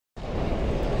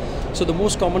So the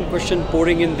most common question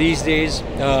pouring in these days,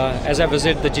 as I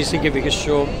visit the GCK Vegas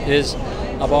show, is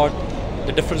about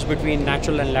the difference between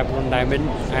natural and lab-grown diamond.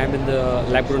 I am in the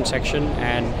lab-grown section,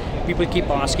 and people keep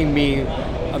asking me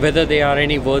whether they are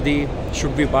any worthy.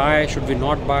 Should we buy? Should we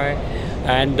not buy?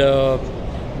 And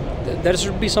there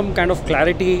should be some kind of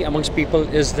clarity amongst people.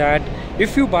 Is that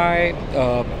if you buy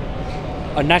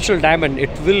a natural diamond, it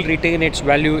will retain its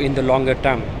value in the longer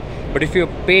term. But if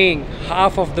you're paying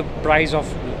half of the price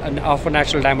of a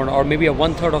natural diamond, or maybe a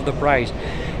 1/3 of the price,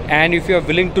 and if you're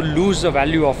willing to lose the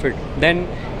value of it, then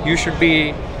you should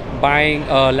be buying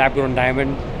a lab-grown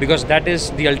diamond, because that is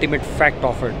the ultimate fact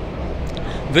of it.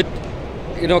 With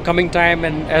coming time,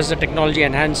 and as the technology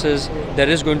enhances, there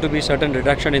is going to be certain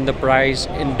reduction in the price,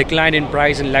 in decline in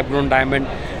price in lab-grown diamond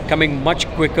coming much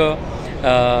quicker.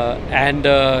 And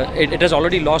it has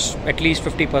already lost at least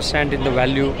 50% in the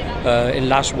value in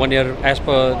last 1 year as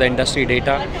per the industry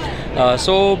data.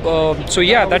 So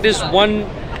yeah, that is one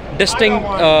distinct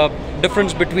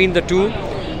difference between the two.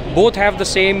 Both have the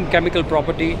same chemical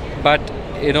property, but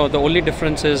the only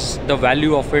difference is the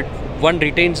value of it. One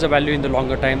retains the value in the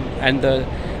longer time, and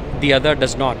the other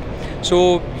does not.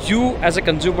 So you as a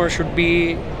consumer should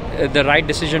be the right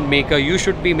decision maker. You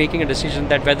should be making a decision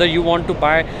that whether you want to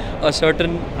buy a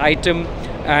certain item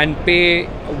and pay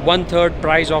 1/3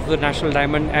 price of the natural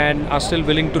diamond and are still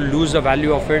willing to lose the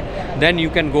value of it, then you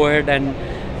can go ahead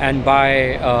and buy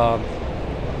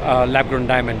a lab-grown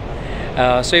diamond.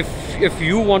 So if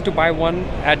you want to buy one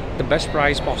at the best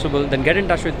price possible, then get in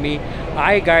touch with me.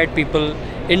 I guide people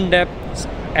in depth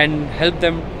and help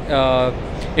them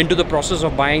into the process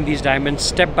of buying these diamonds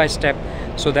step by step,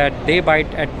 so that they buy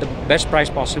it at the best price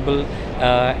possible,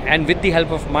 and with the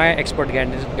help of my expert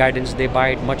guidance, they buy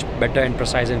it much better and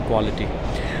precise in quality.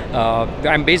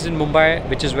 I'm based in Mumbai,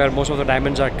 which is where most of the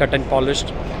diamonds are cut and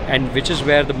polished, and which is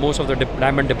where the most of the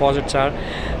diamond deposits are.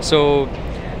 So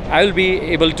I will be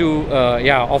able to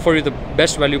offer you the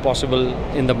best value possible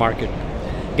in the market.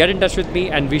 Get in touch with me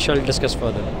and we shall discuss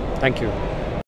further. Thank you.